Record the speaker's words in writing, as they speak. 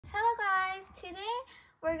today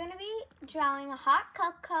we're going to be drawing a hot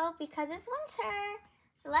cocoa because it's winter.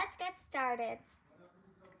 So let's get started.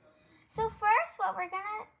 So first what we're going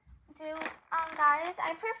to do, guys,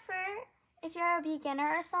 I prefer if you're a beginner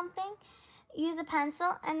or something, use a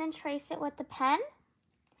pencil and then trace it with the pen.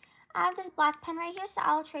 I have this black pen right here, so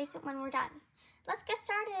I'll trace it when we're done. Let's get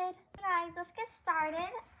started. Guys, let's get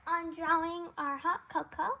started on drawing our hot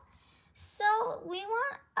cocoa. So we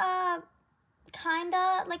want a kind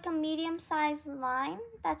of like a medium-sized line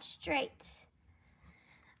that's straight.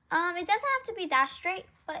 It doesn't have to be that straight,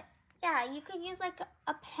 but yeah, you could use like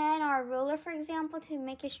a pen or a ruler, for example, to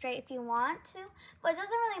make it straight if you want to, but it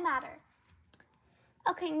doesn't really matter.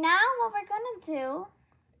 Okay, now what we're gonna do,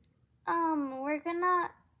 we're gonna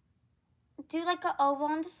do like an oval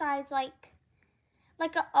on the sides, like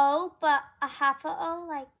an O, but a half a O,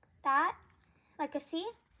 like that, like a C.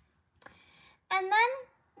 And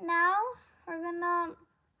then now we're gonna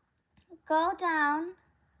go down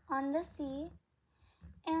on the C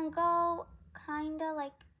and go kind of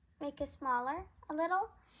like make it smaller a little.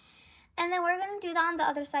 And then we're gonna do that on the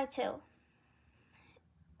other side too,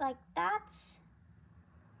 like that.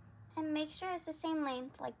 And make sure it's the same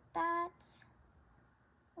length, like that.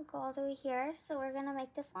 We'll go all the way here, so we're gonna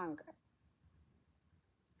make this longer.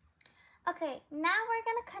 Okay, now we're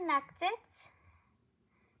gonna connect it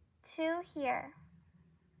to here.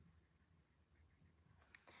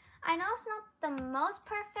 I know it's not the most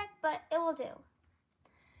perfect, but it will do.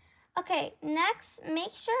 Okay, next,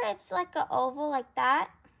 make sure it's like an oval like that.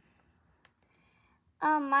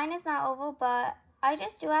 Mine is not oval, but I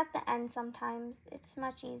just do at the end sometimes. It's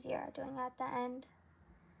much easier doing it at the end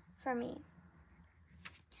for me.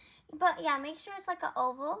 But yeah, make sure it's like an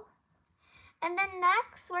oval. And then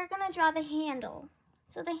next, we're gonna draw the handle.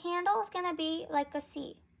 So the handle is gonna be like a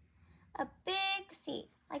C, a big C,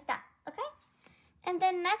 like that, okay? And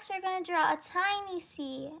then next, we're gonna draw a tiny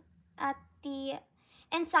C at the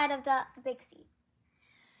inside of the big C.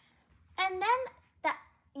 And then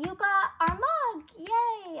you got our mug,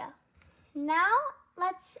 yay! Now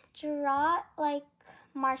let's draw like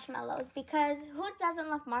marshmallows, because who doesn't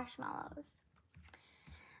love marshmallows?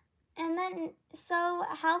 And then, so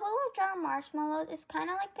how we will draw marshmallows is kind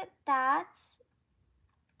of like that.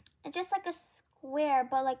 It's just like a square,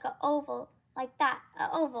 but like an oval, like that, an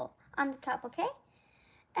oval on the top, okay?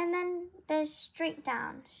 And then there's straight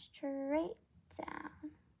down,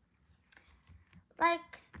 like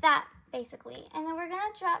that, basically. And then we're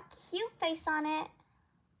gonna draw a cute face on it.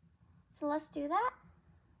 So let's do that.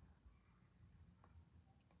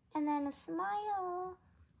 And then a smile.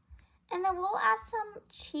 And then we'll add some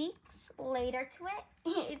cheeks later to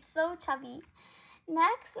it. It's so chubby.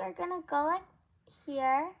 Next, we're gonna go like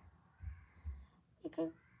here. You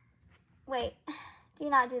could, wait, do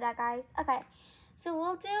not do that, guys. Okay, so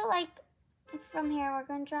we'll do like from here, we're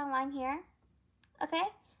gonna draw a line here, okay?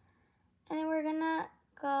 And then we're gonna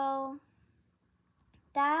go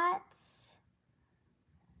that,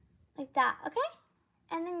 like that, okay?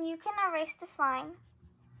 And then you can erase this line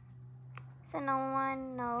so no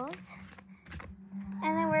one knows.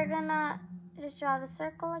 And then we're gonna just draw the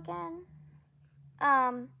circle again.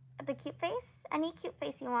 The cute face, any cute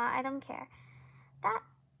face you want, I don't care. That,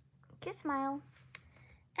 cute smile.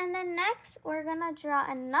 And then next, we're gonna draw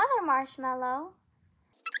another marshmallow.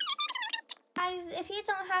 Guys, if you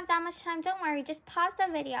don't have that much time, don't worry, just pause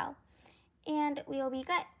the video and we will be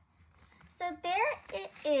good. So there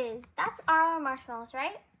it is. That's our marshmallows,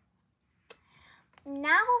 right?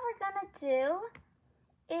 Now what we're gonna do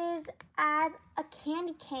is add a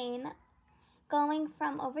candy cane going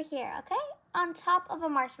from over here, okay? On top of a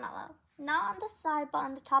marshmallow. Not on the side, but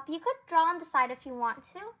on the top. You could draw on the side if you want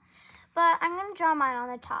to, but I'm gonna draw mine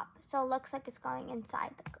on the top, so it looks like it's going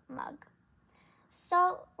inside the mug.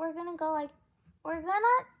 So we're gonna go like, we're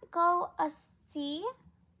gonna go a C,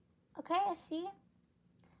 okay, a C.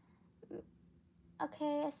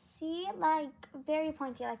 Okay, a C, like very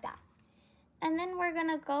pointy like that. And then we're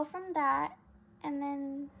gonna go from that, and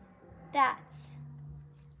then that.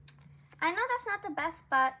 I know that's not the best,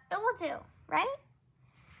 but it will do, right?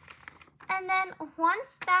 And then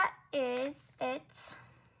once that is it,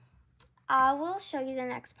 I will show you the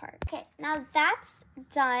next part. Okay, now that's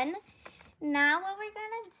done. Now what we're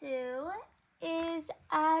gonna do is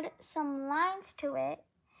add some lines to it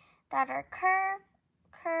that are curve,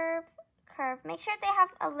 curve, curve. Make sure they have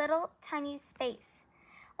a little tiny space,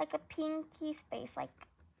 like a pinky space, like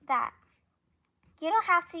that. You don't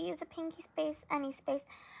have to use a pinky space, any space.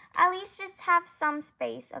 At least just have some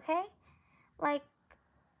space, okay? Like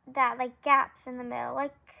that, like gaps in the middle,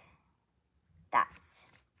 like that.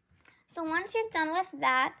 So once you're done with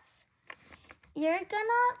that, you're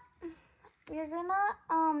gonna we're gonna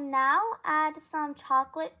now add some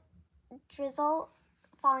chocolate drizzle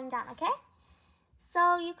falling down, okay?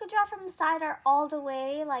 So you could draw from the side or all the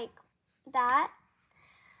way like that.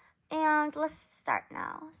 And let's start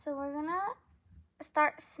now. So we're gonna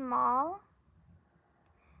start small,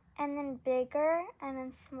 and then bigger, and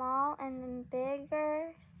then small, and then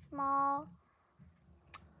bigger, small.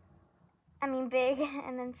 I mean big,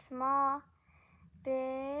 and then small,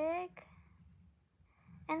 big,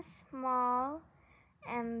 and small,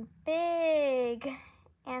 and big,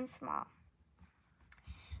 and small.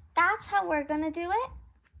 That's how we're gonna do it.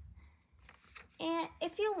 And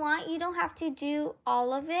if you want, you don't have to do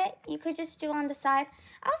all of it. You could just do on the side.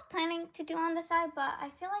 I was planning to do on the side, but I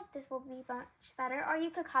feel like this will be much better. Or you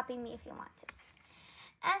could copy me if you want to.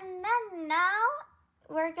 And then now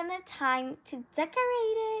we're gonna time to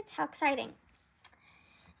decorate it. How exciting.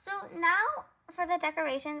 So now for the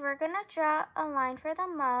decorations, we're gonna draw a line for the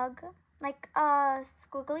mug. Like a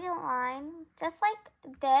squiggly line. Just like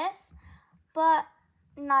this, but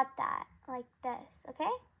not that. Like this, okay?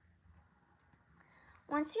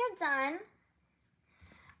 Once you're done,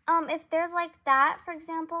 if there's like that, for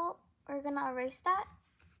example, we're gonna erase that.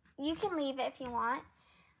 You can leave it if you want,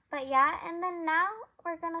 but yeah. And then now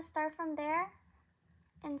we're gonna start from there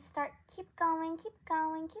and keep going, keep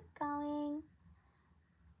going, keep going.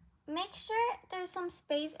 Make sure there's some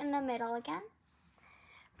space in the middle again,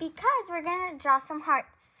 because we're gonna draw some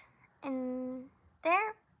hearts in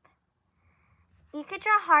there. You could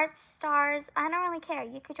draw hearts, stars, I don't really care.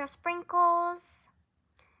 You could draw sprinkles.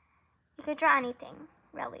 You could draw anything,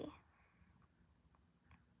 really.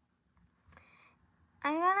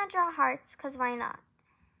 I'm gonna draw hearts, because why not?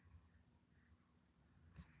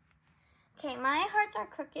 Okay, my hearts are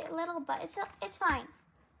crooked a little, but it's fine.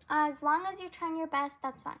 As long as you're trying your best,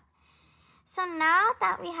 that's fine. So now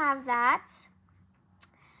that we have that,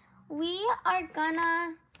 we are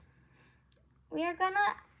gonna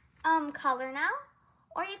color now,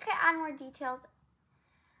 or you could add more details.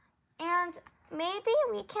 And maybe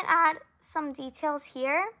we can add some details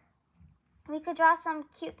here. We could draw some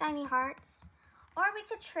cute tiny hearts, or we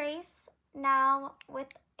could trace now with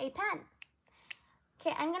a pen.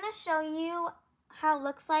 Okay, I'm gonna show you how it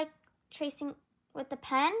looks like tracing with the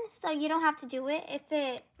pen, so you don't have to do it if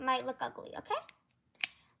it might look ugly, okay?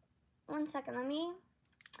 1 second,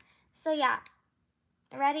 so yeah,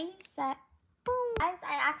 ready, set, boom. Guys,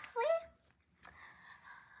 I actually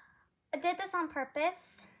did this on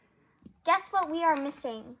purpose. Guess what we are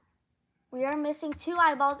missing? We are missing 2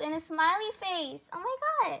 eyeballs and a smiley face. Oh my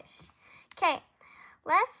gosh. Okay,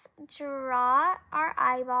 let's draw our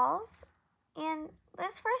eyeballs. And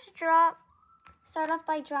let's first start off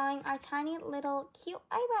by drawing our tiny little cute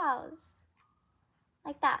eyebrows.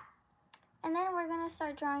 Like that. And then we're gonna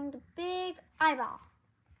start drawing the big eyeball.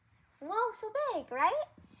 Whoa, so big, right?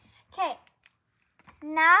 Okay,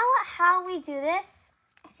 now how we do this,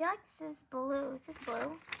 I feel like this is blue. Is this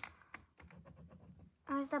blue?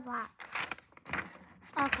 Or is that black?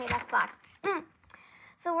 Okay, that's black.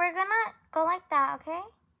 So we're gonna go like that, okay?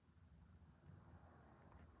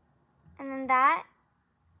 And then that.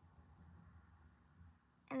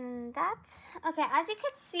 And that. Okay, as you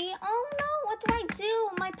can see, oh no, what do I do?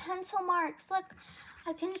 My pencil marks. Look,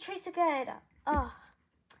 I didn't trace it good. Oh,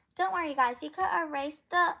 don't worry, guys. You could erase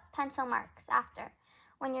the pencil marks after,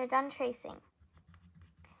 when you're done tracing.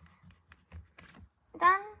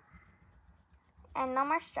 Done. And no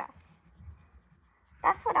more stress.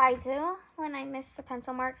 That's what I do when I miss the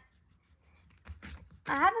pencil marks.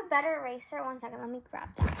 I have a better eraser. 1 second, let me grab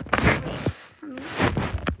that. Wait, let me fix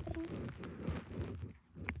this thing.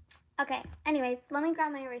 Okay, anyways, let me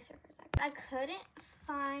grab my eraser for a second. I couldn't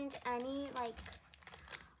find any, like,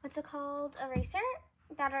 what's it called, eraser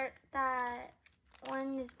that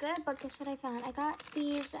one is good, but guess what I found? I got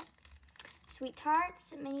these Sweet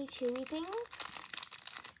Tarts mini chewy things.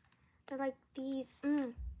 They're like these,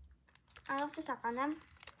 I love to suck on them.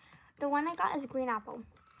 The one I got is green apple.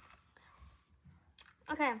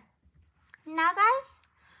 Okay, now guys,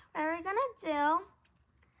 what we're gonna do,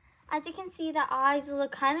 as you can see, the eyes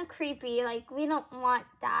look kind of creepy, like we don't want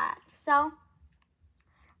that. So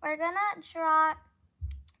we're gonna draw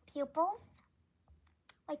pupils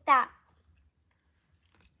like that.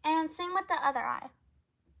 And same with the other eye.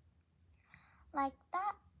 Like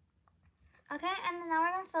that. Okay, and then now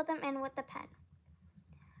we're gonna fill them in with the pen.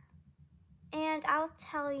 And I'll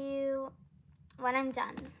tell you when I'm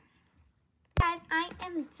done. Guys, I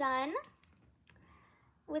am done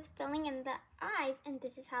with filling in the eyes, and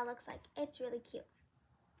this is how it looks like. It's really cute.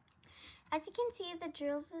 As you can see, the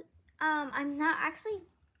drills, I'm not actually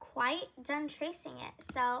quite done tracing it,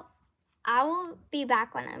 so I will be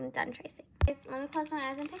back when I'm done tracing. Guys, let me close my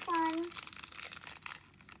eyes and pick one.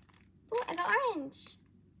 Ooh, I got orange.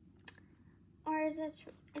 Or is this,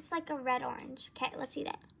 it's like a red orange. Okay, let's see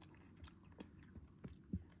that.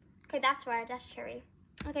 Okay, that's red, that's cherry.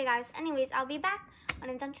 Okay guys, anyways, I'll be back when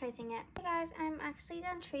I'm done tracing it. Okay guys, I'm actually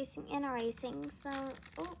done tracing and erasing, so,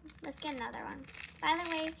 oh, let's get another one. By the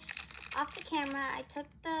way, off the camera, I took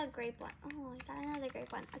the grape one. Oh, I got another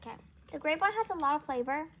grape one. Okay, the grape one has a lot of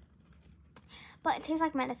flavor, but it tastes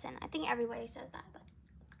like medicine. I think everybody says that, but.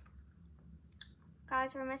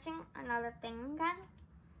 Guys, we're missing another thing again.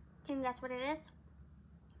 Can you guess what it is?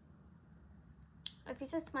 If you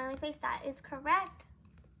said smiley face, that is correct.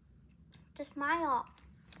 To smile.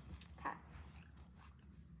 Okay.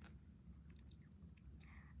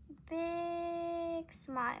 Big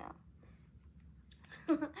smile.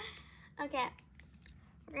 Okay.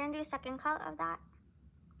 We're gonna do a second coat of that.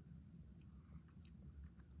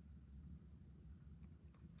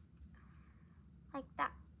 Like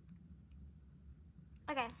that.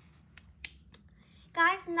 Okay.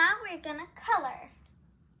 Guys, now we're gonna color.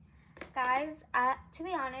 Guys, to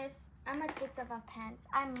be honest, I'm addictive of pens.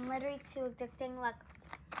 I'm literally too addicting. Like,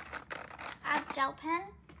 I have gel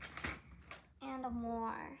pens and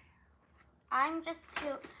more. I'm just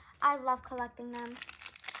too, I love collecting them.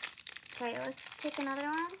 Okay, let's take another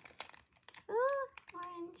one. Ooh,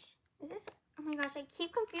 orange. Is this, oh my gosh, I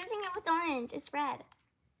keep confusing it with orange. It's red.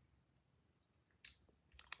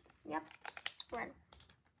 Yep, red.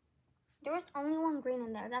 There was only one green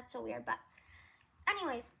in there. That's so weird, but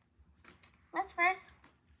anyways, let's first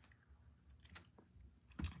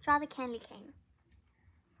draw the candy cane.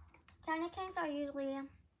 Candy canes are usually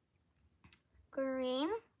green,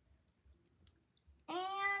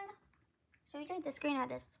 and so usually this green or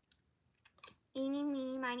this. Eeny,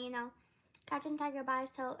 meeny, miny, no. Captain Tiger buys,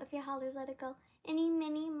 so if your hollers let it go. Eeny,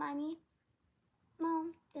 miny, miny, mo.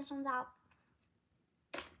 This one's out.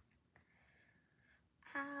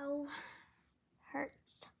 Ow.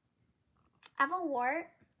 Hurts. I have a wart.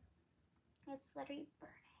 It's literally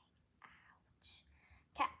burning. Ouch.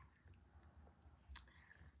 Okay.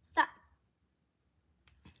 So,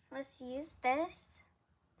 let's use this.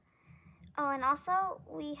 Oh, and also,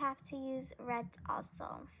 we have to use red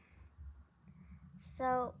also.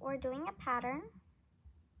 So, we're doing a pattern.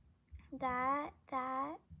 That.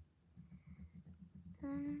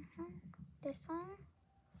 This one.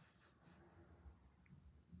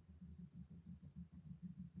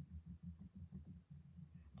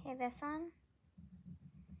 Okay, this one.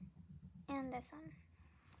 And this one.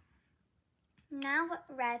 Now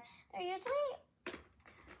red. They're usually,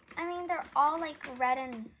 I mean, they're all like red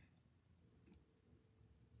and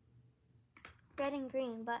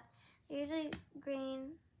green, but they're usually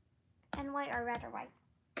green and white or red or white.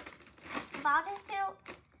 But I'll just do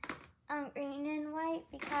green and white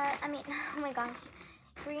because, I mean, oh my gosh,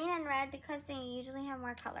 green and red because they usually have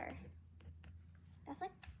more color. That's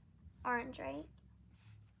like orange, right?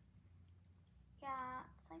 Yeah,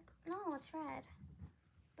 it's like, no, it's red.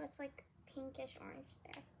 But it's like pinkish orange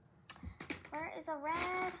there. Where is a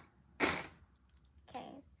red? Okay,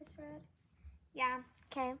 is this red? Yeah,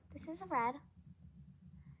 okay, this is a red.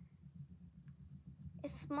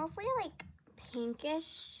 It's mostly like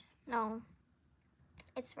pinkish. No,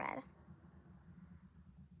 it's red.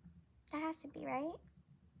 That has to be right.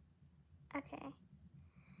 Okay,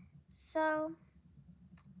 so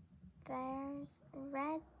there's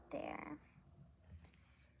red there.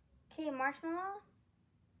 Okay, marshmallows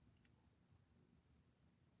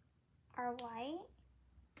are white.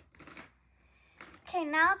 Okay,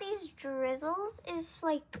 now these drizzles is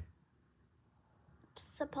like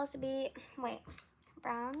supposed to be, wait,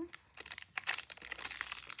 brown.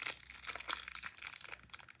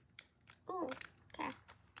 Ooh, okay.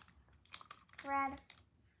 Red.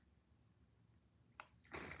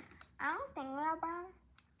 I don't think we have brown.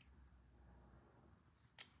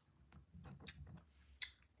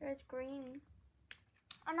 There's green.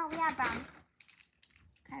 Oh no, we have brown.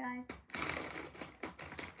 Okay, guys.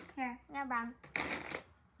 Here, we have brown.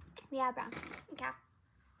 We have brown. Okay.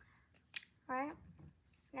 Alright.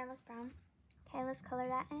 Now it's brown. Okay, let's color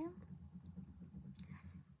that in.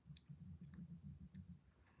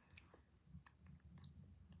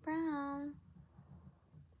 Brown.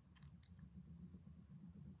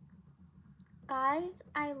 Guys,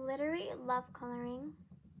 I literally love coloring,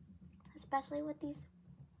 especially with these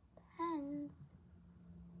pens.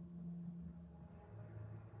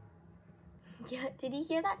 Yeah, did you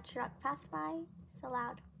hear that truck pass by? So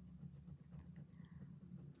loud.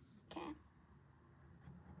 Okay.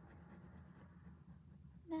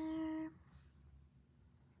 There.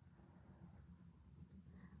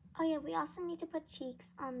 Oh yeah, we also need to put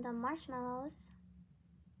cheeks on the marshmallows.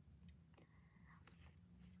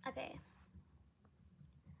 Okay.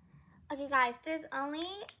 Okay guys, there's only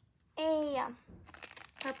a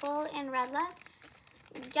purple and red left.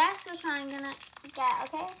 Guess which one I'm gonna get,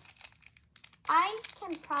 okay? I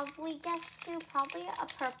can probably guess too, probably a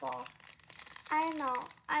purple. I don't know.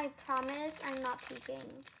 I promise I'm not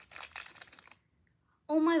peeking.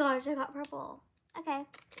 Oh my gosh, I got purple. Okay.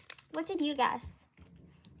 What did you guess?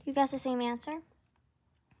 You guessed the same answer?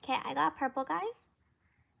 Okay, I got purple, guys.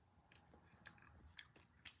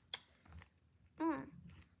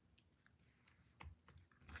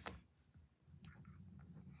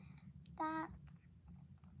 That.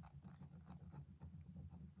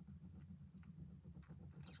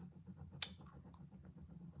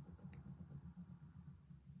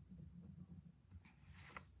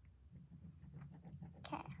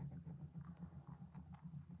 Okay.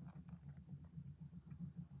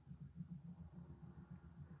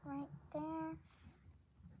 Right there.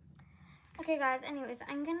 Okay, guys, anyways,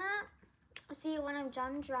 I'm gonna see you when I'm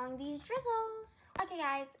done drawing these drizzles. Okay,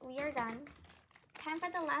 guys, we are done. Time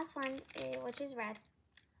for the last one, which is red.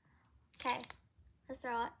 Okay, let's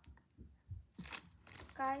draw it.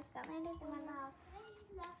 Guys, that landed in my mouth.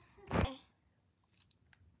 Okay.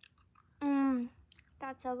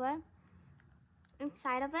 That's so good.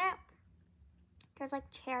 Inside of it, there's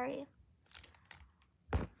like cherry.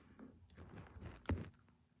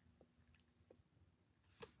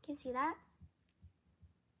 Can you see that?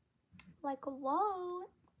 Like, whoa.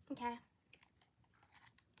 Okay.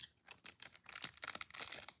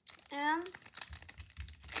 And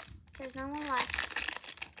there's no one left.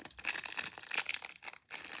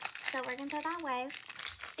 So we're gonna throw that away.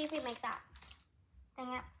 See if we make that.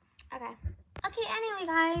 Dang it. Okay. Okay, anyway,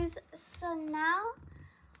 guys. So now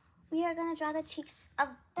we are gonna draw the cheeks of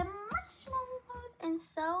the marshmallows and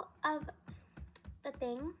so of the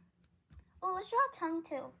thing. Oh, let's draw a tongue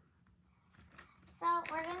too. So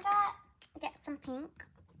we're gonna get some pink.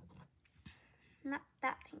 Not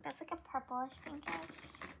that pink. That's like a purplish pinkish.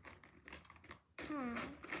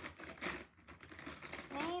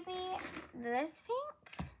 Maybe this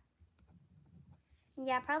pink?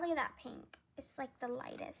 Yeah, probably that pink. It's like the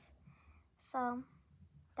lightest. So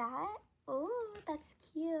that. Ooh, that's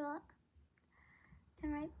cute.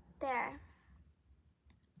 And right there.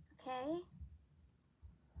 Okay.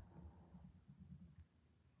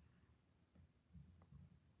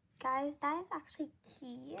 Guys, that is actually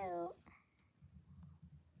cute.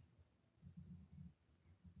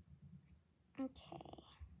 Okay.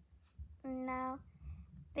 Now,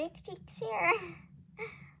 big cheeks here.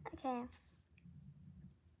 Okay.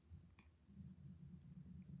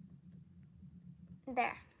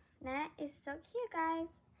 There. That is so cute,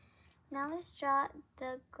 guys. Now let's draw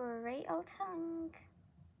the great old tongue.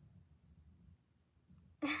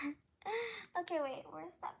 Okay, wait.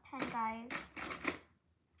 Where's that pen, guys?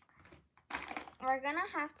 We're gonna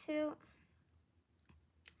have to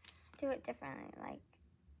do it differently, like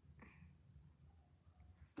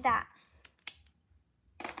that.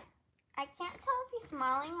 I can't tell if he's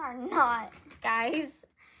smiling or not, guys.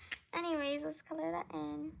 Anyways, let's color that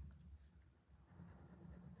in.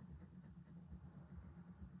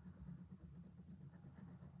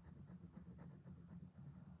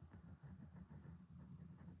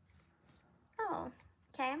 Oh,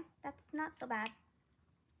 okay. That's not so bad.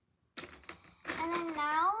 And then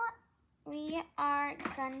now we are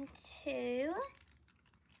going to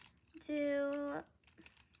do,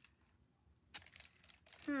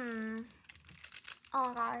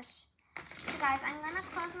 oh gosh. Guys, I'm gonna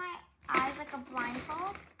close my eyes like a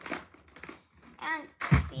blindfold and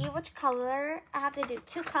see which color I have to do.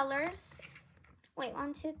 2 colors. Wait,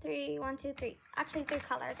 1, 2, 3, 1, 2, 3. Actually 3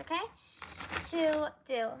 colors, okay? To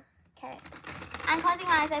do. Okay. I'm closing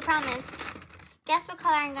my eyes, I promise. Guess what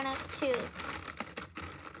color I'm gonna choose.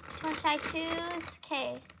 Which one should I choose?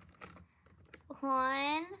 Okay.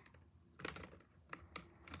 1.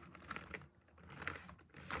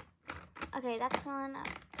 Okay, that's one.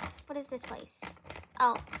 What is this place?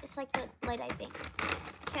 Oh, it's like the light, I think.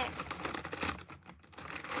 Okay.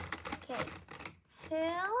 Okay. 2.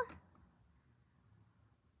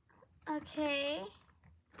 Okay.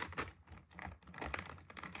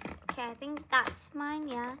 Okay, I think that's mine,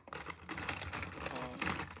 yeah. Okay.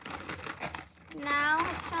 Now,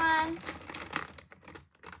 which one?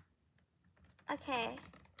 Okay.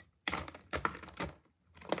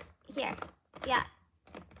 Here. Yeah.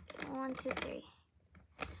 1, 2, 3.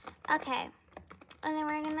 Okay. And then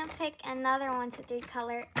we're gonna pick another 1, 2, 3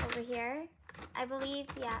 color over here. I believe,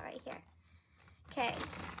 yeah, right here. Okay.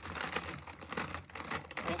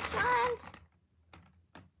 Which one?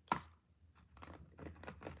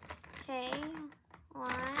 Okay,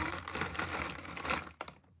 1,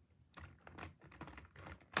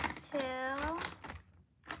 2,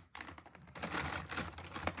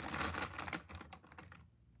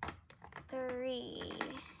 3.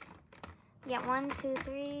 Yeah, 1, 2,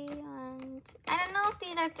 3, 1, 2. I don't know if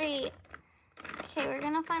these are 3. Okay, we're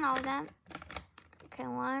gonna find all of them. Okay,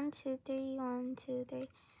 1, 2, 3, 1, 2, 3.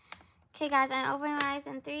 Okay, guys, I'm opening my eyes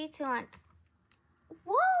in 3, 2, 1.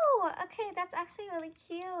 Whoa! Okay, that's actually really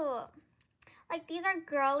cute. Like, these are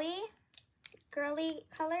girly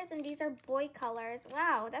colors, and these are boy colors.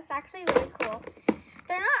 Wow, that's actually really cool.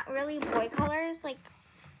 They're not really boy colors. Like,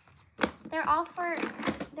 they're all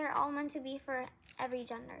meant to be for every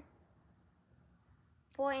gender.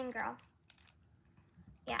 Boy and girl.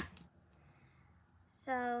 Yeah.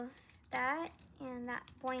 So, that and that,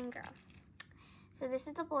 boy and girl. So this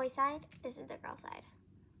is the boy side, this is the girl side.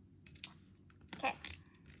 Okay.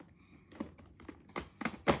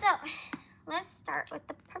 So, let's start with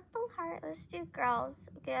the purple heart. Let's do girls,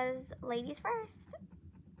 because ladies first.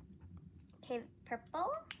 Okay,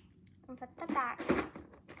 purple. And put the back.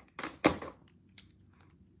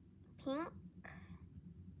 Pink.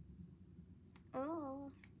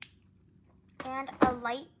 Oh. And a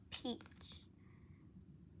light peach.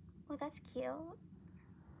 Oh, that's cute.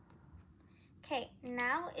 Okay,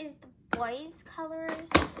 now is the boys' colors.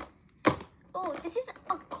 Oh, this is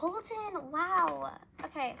a golden. Wow.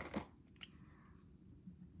 Okay.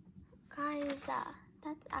 Guys,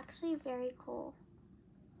 that's actually very cool.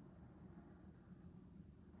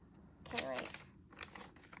 Okay, wait.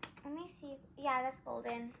 Let me see. Yeah, that's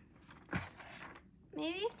golden.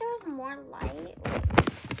 Maybe if there was more light.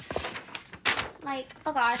 Like,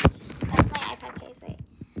 oh gosh. That's my iPad case. Wait.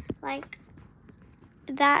 Like,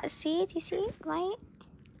 that. See? Do you see light?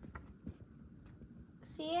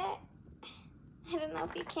 See it? I don't know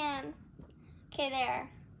if you can. Okay, there.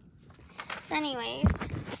 So anyways.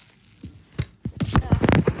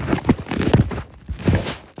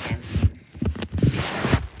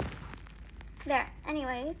 There.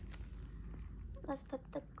 Anyways. Let's put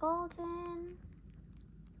the golden.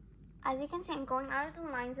 As you can see, I'm going out of the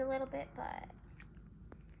lines a little bit, but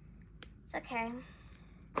it's okay.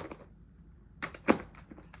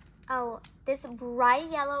 Oh, this bright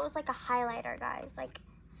yellow is like a highlighter, guys. Like,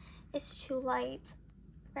 it's too light.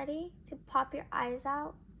 Ready to pop your eyes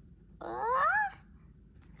out? Ah,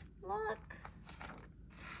 look.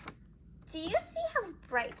 Do you see how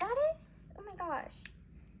bright that is? Oh my gosh.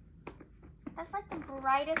 That's like the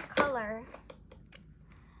brightest color.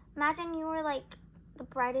 Imagine you were like the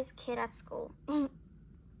brightest kid at school.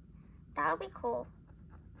 That would be cool.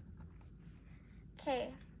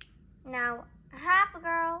 Okay, now half a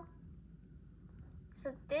girl.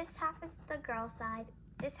 So this half is the girl side.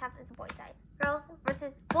 This half is the boy side. Girls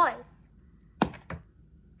versus boys.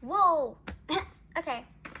 Whoa. Okay.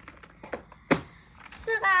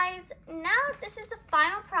 So guys, now this is the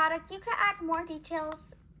final product. You can add more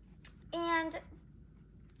details. And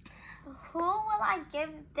who will I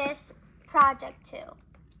give this project to?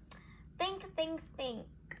 Think.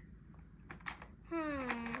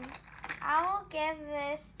 I will give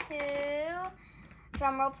this to,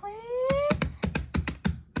 drumroll please,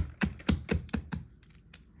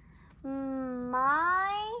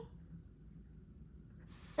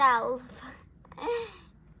 myself.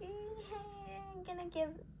 I'm gonna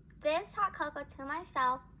give this hot cocoa to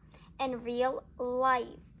myself in real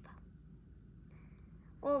life.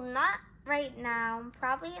 Well, not right now.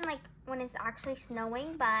 Probably in like when it's actually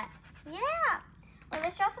snowing, but yeah. Well,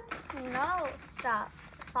 let's draw some snow stuff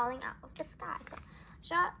falling out of the sky.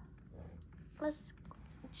 So let's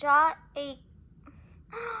draw a,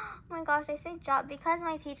 oh my gosh, I say jot because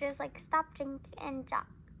my teacher's like, stop drinking and jot.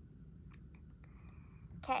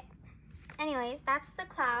 Okay. Anyways, that's the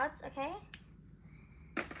clouds, okay?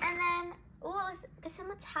 And then, ooh, there's some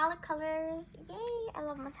metallic colors. Yay, I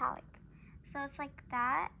love metallic. So it's like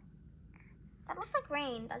that. That looks like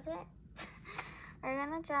rain, does it? We're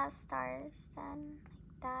gonna draw stars then,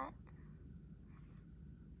 like that.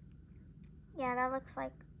 Yeah, that looks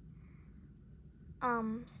like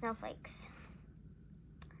snowflakes.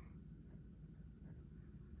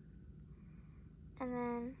 And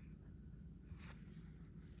then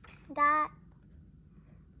that.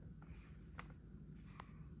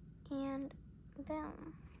 And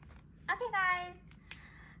boom. Okay,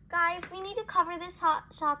 guys, we need to cover this hot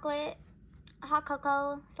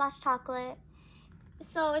cocoa / chocolate,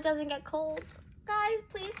 so it doesn't get cold. Guys,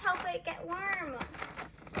 please help it get warm.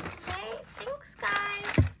 Okay, thanks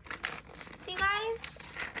guys.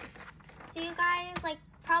 See you guys like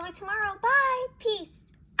probably tomorrow. Bye.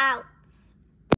 Peace out.